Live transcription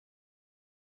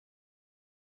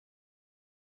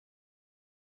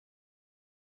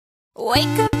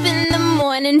Wake up in the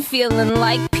morning feeling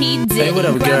like P. Diddy. Hey, what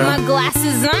up, Grab girl? my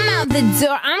glasses, I'm out the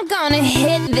door. I'm gonna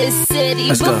hit this city.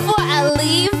 Let's go. Before I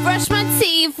leave, brush my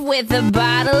teeth with a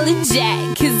bottle of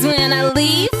Jack. Cause when I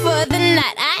leave for the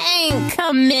night, I ain't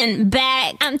coming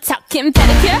back. I'm talking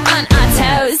pedicure on our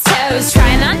toes, toes.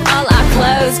 Trying on all our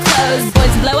clothes, clothes.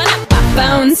 Boys blowing up our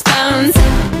phones, phones.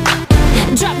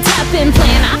 Drop top and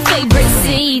playing our favorite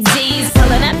CDs.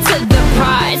 Pulling up to the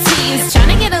parties, trying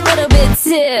to get a little bit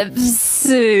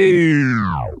tipsy.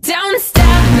 Don't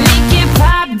stop, make it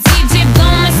pop, DJ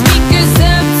blow my speakers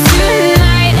up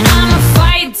tonight. I'ma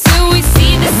fight till we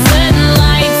see the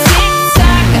sunlight. Tick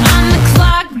tock on the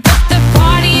clock, but the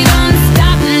party don't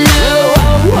stop, no.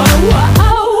 Oh, oh, oh,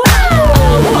 oh,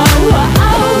 oh, oh, oh,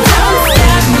 oh. Don't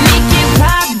stop, make it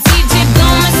pop, DJ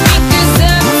blow my speakers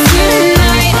up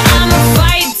tonight. I'ma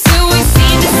fight till we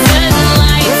see the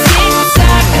sunlight. Tick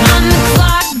tock on the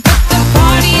clock, but the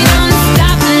party don't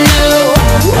stop, no.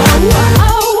 Oh, oh,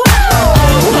 oh, oh,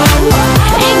 oh, oh.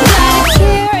 Ain't got a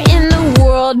care in the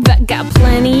world, but got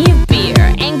plenty of beer.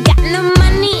 Ain't got no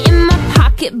money in my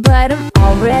pocket, but I'm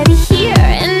already here.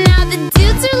 And now the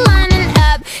dudes are lining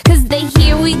up, cause they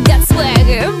hear we got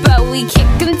swagger. But we kick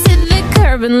them to the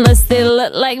curb unless they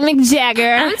look like Mick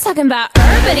Jagger. I'm talking about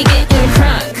everybody getting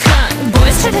crunk, crunk.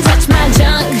 Boys try to touch my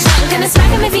junk, junk. Gonna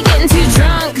smack him if he getting too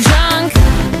drunk, drunk.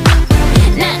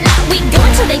 Nah, nah, we go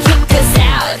until they kick us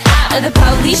out, out. Or the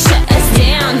police shut us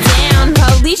down, down.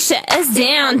 Police shut us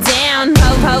down, down.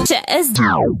 Po-po shut us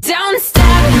down.